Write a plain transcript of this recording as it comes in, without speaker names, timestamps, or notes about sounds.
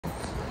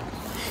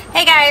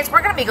Hey guys,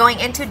 we're going to be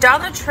going into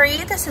Dollar Tree.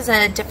 This is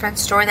a different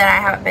store that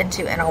I haven't been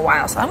to in a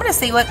while, so I'm going to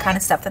see what kind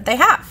of stuff that they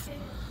have.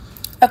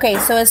 Okay,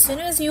 so as soon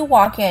as you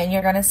walk in,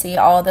 you're going to see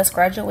all this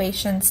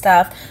graduation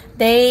stuff.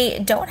 They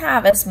don't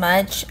have as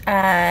much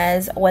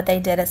as what they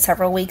did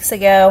several weeks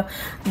ago,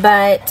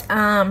 but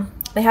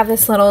they have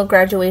this little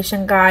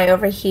graduation guy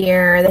over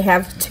here. They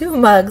have 2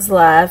 mugs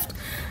left.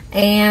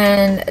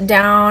 And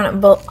down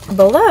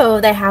below,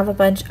 they have a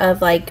bunch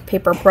of like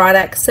paper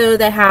products. So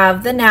they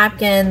have the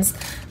napkins,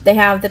 they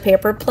have the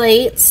paper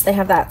plates, they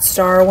have that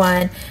star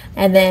one,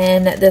 and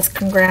then this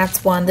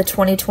congrats one, the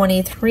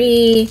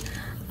 2023,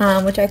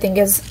 which I think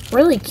is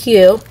really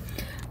cute.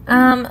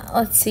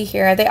 Let's see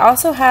here. They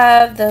also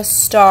have the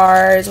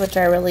stars, which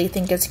I really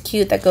think is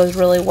cute. That goes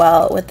really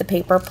well with the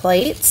paper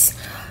plates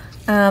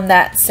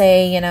that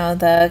say, you know,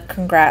 the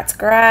congrats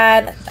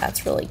grad.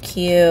 That's really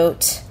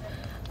cute.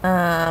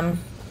 And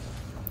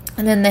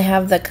then they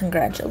have the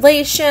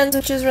congratulations,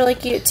 which is really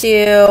cute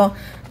too,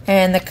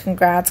 and the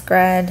congrats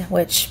grad,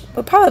 which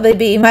would probably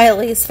be my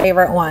least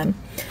favorite one.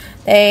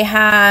 They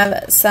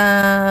have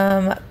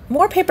some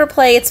more paper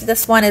plates.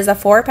 This one is a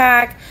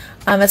 4-pack.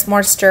 It's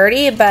more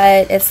sturdy,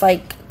 but it's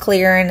like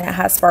clear and it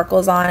has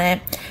sparkles on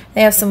it.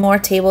 They have some more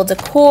table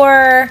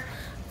decor.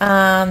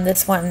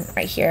 This one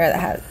right here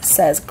that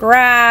says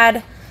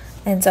grad.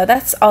 And so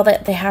that's all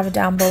that they have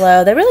down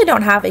below. They really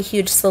don't have a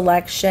huge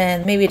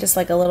selection, maybe just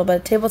like a little bit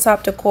of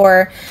tabletop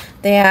decor.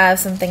 They have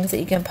some things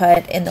that you can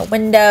put in the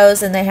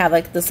windows, and they have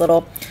like this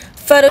little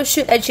photo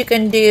shoot that you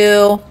can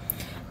do.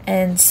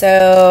 And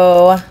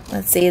so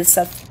let's see,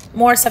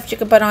 more stuff you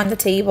can put on the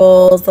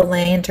tables, the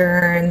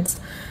lanterns,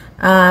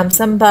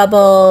 some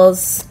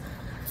bubbles.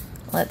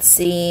 Let's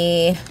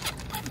see,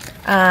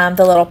 the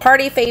little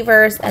party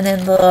favors, and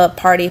then the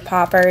party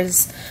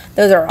poppers.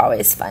 Those are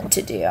always fun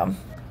to do.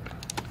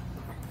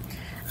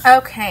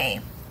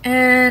 Okay,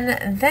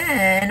 and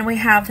then we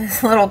have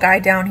this little guy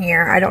down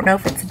here. I don't know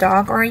if it's a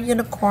dog or a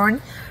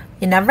unicorn.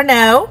 You never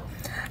know.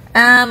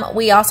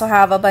 We also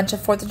have a bunch of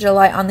 4th of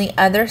July on the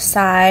other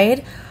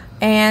side.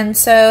 And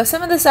so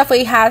some of the stuff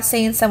we have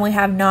seen, some we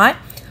have not.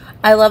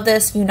 I love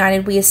this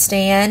United We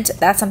Stand.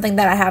 That's something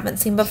that I haven't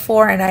seen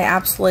before, and I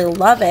absolutely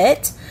love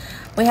it.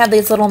 We have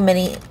these little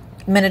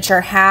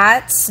miniature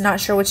hats. Not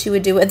sure what you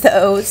would do with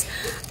those.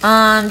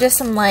 Just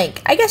some,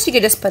 like, I guess you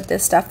could just put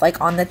this stuff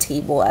like on the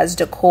table as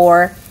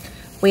decor.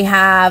 We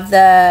have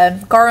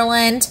the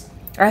garland.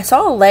 I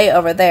saw a lei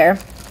over there.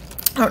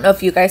 I don't know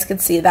if you guys can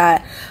see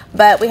that,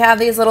 but we have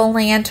these little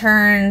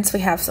lanterns. We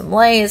have some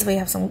leis. We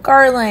have some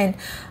garland.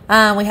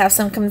 We have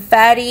some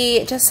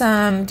confetti, just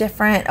some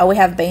different, we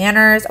have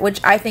banners, which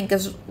I think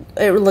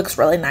it looks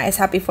really nice.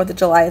 Happy 4th of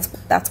July,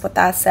 that's what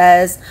that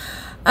says.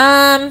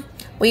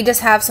 We just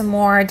have some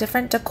more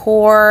different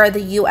decor. The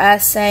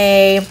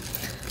USA,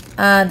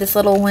 this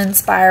little wind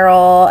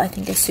spiral, I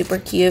think is super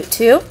cute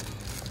too.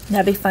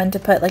 That'd be fun to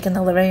put like in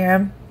the living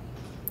room.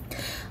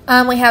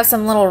 We have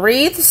some little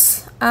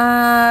wreaths,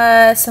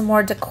 some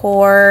more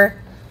decor.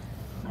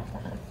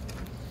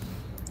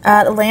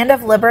 The Land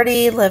of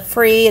Liberty, Live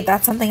Free.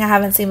 That's something I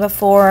haven't seen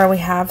before. We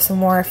have some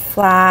more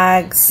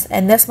flags.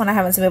 And this one I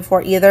haven't seen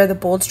before either. The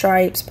Bold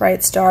Stripes,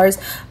 Bright Stars,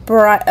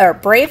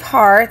 Brave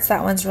Hearts.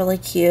 That one's really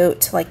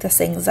cute. Like the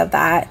things of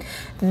that.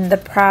 And the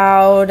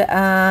Proud,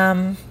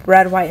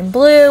 Red, White, and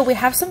Blue. We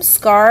have some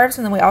scarves,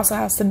 and then we also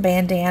have some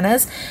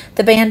bandanas.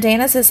 The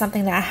bandanas is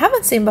something that I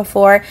haven't seen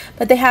before,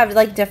 but they have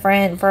like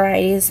different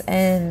varieties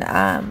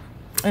and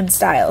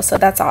style, so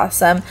that's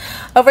awesome.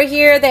 Over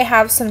here they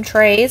have some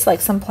trays,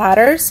 like some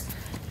platters,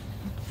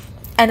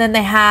 and then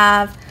they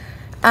have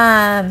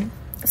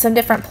some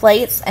different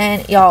plates.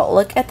 And y'all,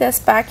 look at this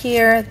back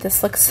here.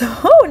 This looks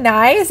so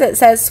nice. It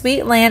says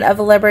Sweet Land of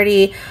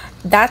Liberty.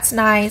 That's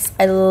nice.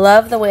 I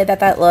love the way that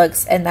that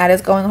looks, and that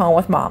is going home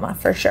with mama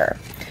for sure.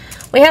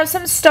 We have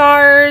some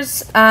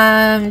stars.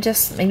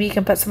 Just maybe you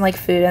can put some like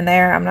food in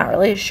there. I'm not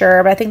really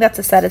sure, but I think that's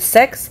a set of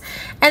 6.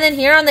 And then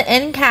here on the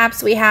end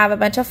caps, we have a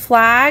bunch of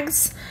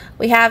flags.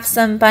 We have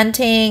some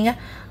bunting.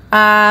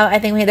 I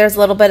think there's a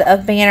little bit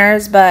of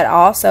banners, but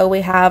also we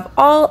have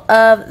all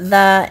of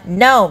the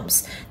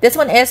gnomes. This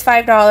one is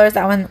 $5.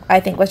 That one I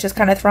think was just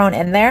kind of thrown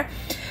in there.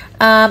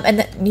 And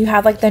then you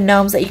have like the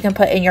gnomes that you can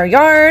put in your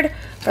yard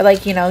for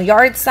like, you know,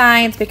 yard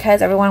signs,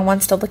 because everyone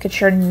wants to look at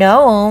your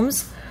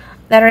gnomes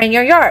that are in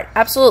your yard.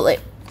 Absolutely.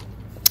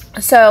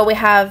 So we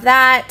have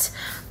that,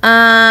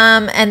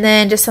 and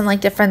then just some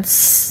like different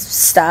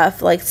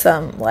stuff, like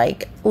some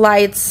like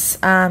lights,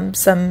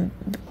 some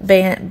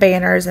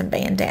banners and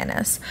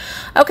bandanas.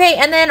 Okay,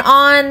 and then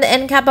on the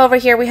end cap over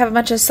here we have a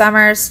bunch of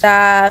summer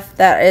stuff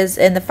that is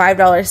in the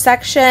 $5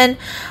 section.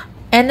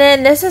 And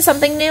then this is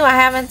something new I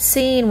haven't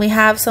seen. We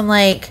have some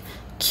like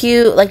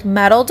cute like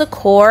metal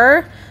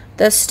decor.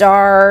 The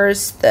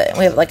stars,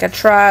 we have like a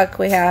truck,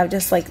 we have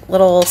just like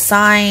little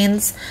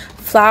signs,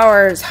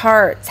 flowers,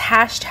 hearts,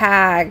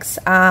 hashtags,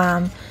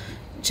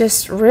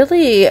 just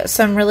really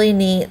some really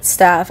neat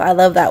stuff. I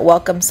love that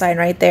welcome sign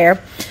right there.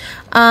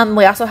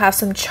 We also have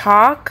some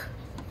chalk,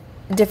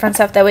 different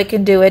stuff that we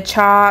can do with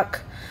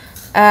chalk,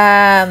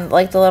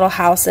 like the little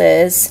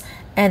houses.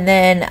 and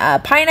then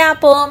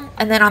pineapple,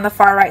 and then on the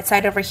far right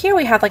side over here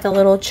we have like a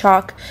little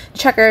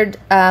checkered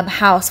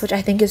house, which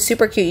I think is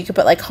super cute. You could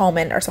put like home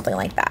in or something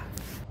like that.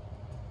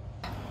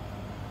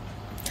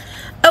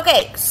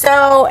 Okay,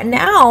 so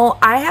now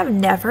I have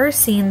never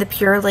seen the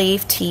Pure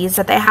Leaf teas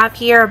that they have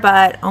here,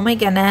 but oh my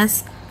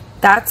goodness,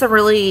 that's a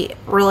really,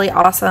 really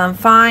awesome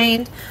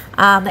find.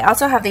 They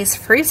also have these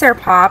freezer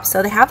pops.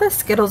 So they have the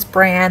Skittles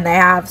brand, they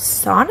have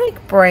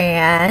Sonic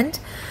brand,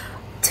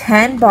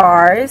 10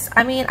 bars.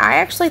 I mean, I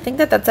actually think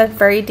that that's a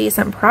very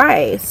decent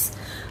price.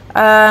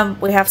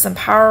 We have some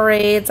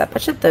Powerades. I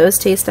bet you those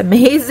taste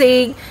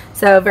amazing.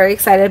 So very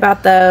excited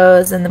about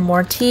those. And the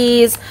more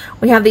teas.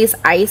 We have these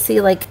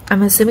icy, like,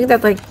 I'm assuming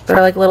that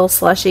they're like little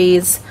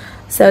slushies.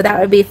 So that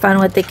would be fun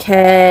with the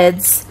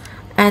kids.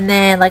 And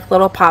then like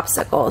little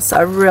popsicles. So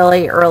I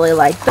really, really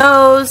like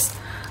those.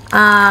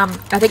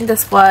 I think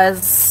this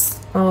was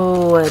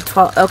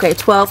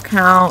 12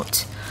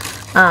 count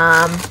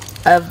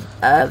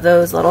of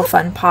those little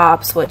fun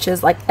pops, which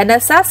is like a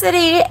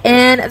necessity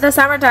in the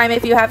summertime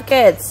if you have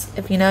kids.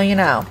 If you know, you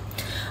know.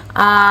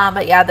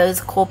 But yeah,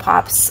 those cool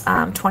pops,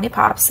 20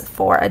 pops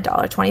for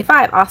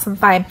 $1.25. Awesome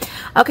find.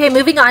 Okay,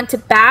 moving on to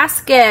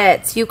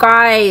baskets. You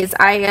guys,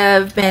 I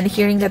have been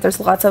hearing that there's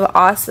lots of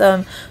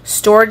awesome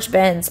storage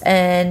bins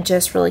and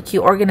just really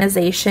cute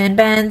organization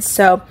bins.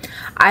 So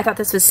I thought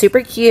this was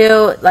super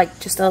cute, like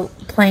just a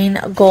plain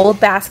gold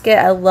basket.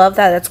 I love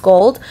that it's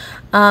gold.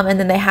 And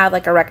then they have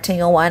like a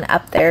rectangle one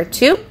up there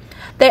too.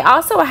 They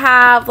also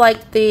have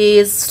like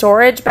these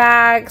storage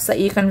bags that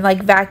you can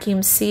like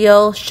vacuum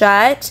seal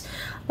shut.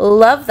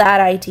 Love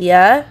that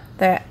idea.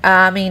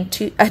 I mean,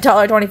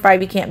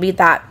 $1.25, you can't beat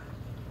that.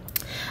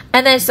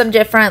 And then some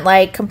different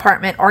like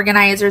compartment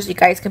organizers. You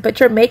guys can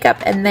put your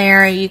makeup in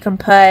there. You can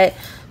put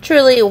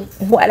truly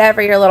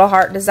whatever your little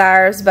heart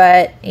desires.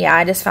 But yeah,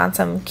 I just found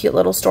some cute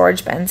little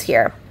storage bins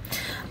here.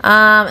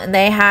 And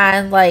they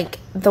had like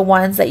the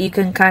ones that you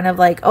can kind of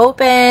like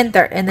open.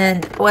 And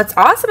then what's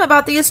awesome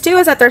about these too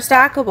is that they're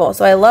stackable.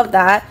 So I love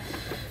that.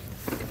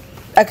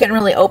 I couldn't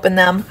really open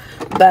them,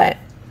 but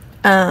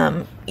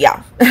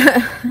yeah.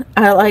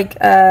 I like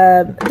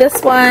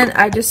this one.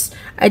 I just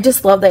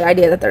love the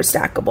idea that they're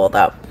stackable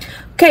though.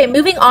 Okay,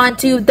 moving on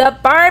to the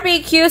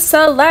barbecue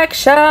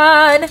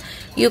selection.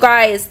 You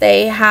guys,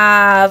 they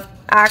have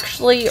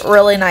actually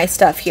really nice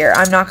stuff here.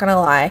 I'm not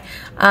gonna lie.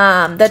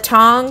 The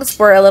tongs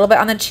were a little bit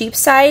on the cheap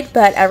side,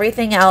 but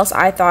everything else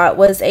I thought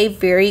was a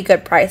very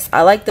good price.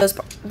 I like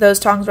those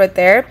tongs right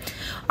there.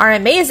 Are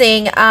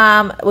amazing.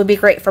 Would be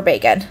great for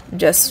bacon.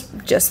 Just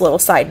a little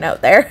side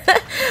note there.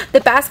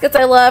 The baskets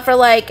I love for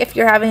like if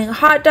you're having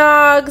hot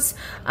dogs.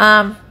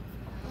 Yeah,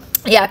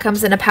 it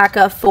comes in a pack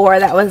of 4.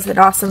 That was an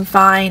awesome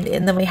find.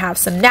 And then we have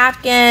some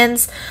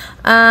napkins.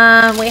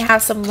 We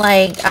have some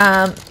like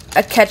a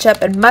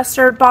ketchup and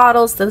mustard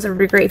bottles. Those would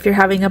be great if you're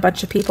having a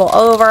bunch of people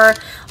over.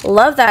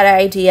 Love that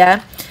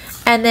idea.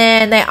 And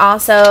then they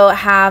also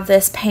have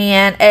this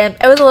pan, and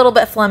it was a little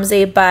bit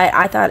flimsy, but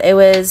I thought it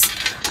was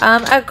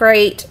a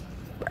great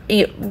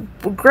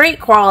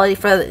quality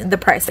for the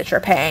price that you're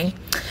paying.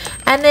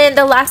 And then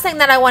the last thing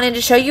that I wanted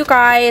to show you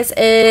guys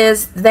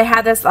is they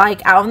had this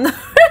like out in the,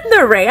 the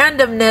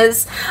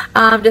randomness,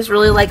 just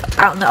really like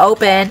out in the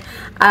open.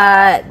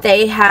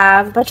 They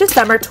have a bunch of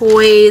summer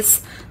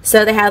toys.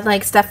 So they have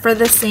like stuff for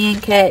the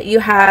sand kit. You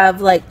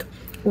have like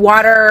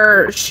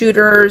water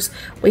shooters.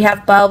 We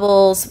have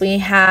bubbles. We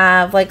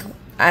have like,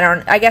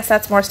 I guess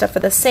that's more stuff for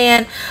the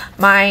sand.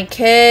 My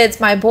kids,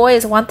 my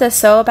boys want this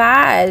so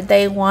bad.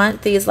 They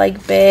want these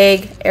like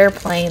big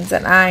airplanes,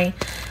 and I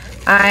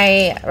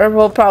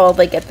will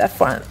probably get that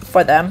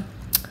for them.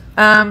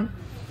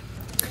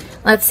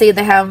 Let's see,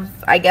 they have,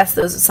 I guess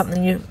those are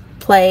something you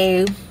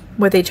play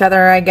with each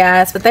other, I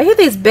guess. But they have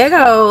these big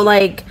old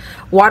like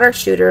water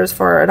shooters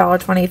for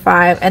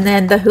 $1.25, and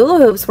then the hula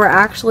hoops were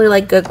actually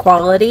like good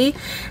quality,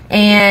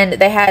 and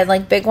they had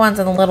like big ones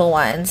and the little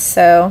ones,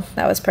 so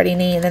that was pretty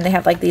neat. And then they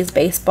have like these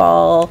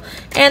baseball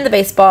and the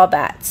baseball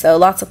bat, so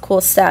lots of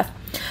cool stuff.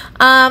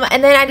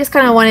 And then I just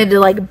kind of wanted to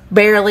like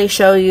barely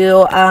show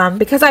you,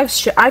 because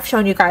I've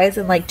shown you guys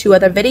in like 2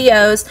 other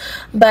videos,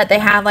 but they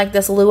have like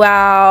this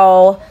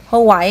luau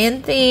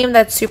Hawaiian theme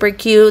that's super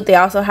cute. They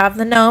also have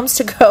the gnomes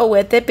to go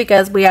with it,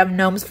 because we have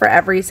gnomes for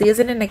every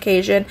season and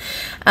occasion.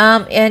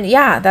 And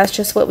yeah, that's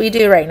just what we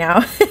do right now.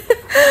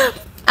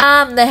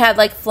 They had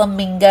like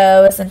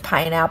flamingos and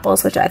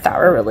pineapples, which I thought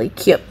were really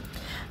cute.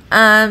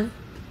 And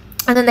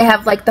then they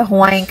have like the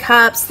Hawaiian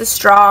cups, the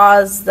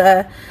straws,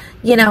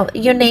 you know,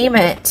 you name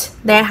it,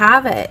 they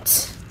have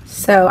it.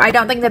 So I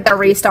don't think that they're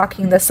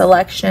restocking the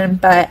selection,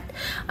 but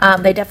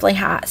they definitely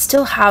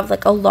still have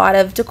like a lot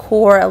of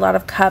decor, a lot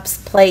of cups,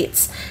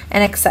 plates,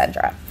 and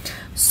etc.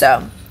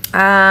 So,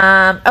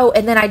 oh,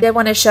 and then I did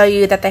want to show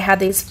you that they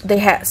had these,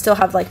 still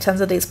have like tons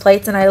of these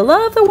plates, and I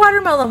love the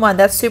watermelon one.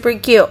 That's super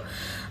cute.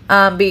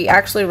 Be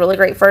actually really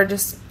great for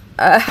just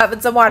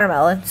having some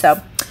watermelon.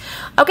 So,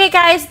 okay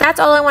guys, that's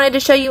all I wanted to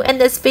show you in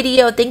this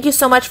video. Thank you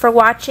so much for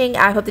watching.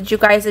 I hope that you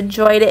guys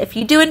enjoyed it. If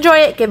you do enjoy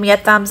it, give me a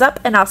thumbs up,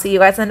 and I'll see you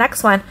guys in the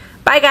next one.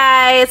 Bye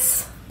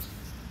guys!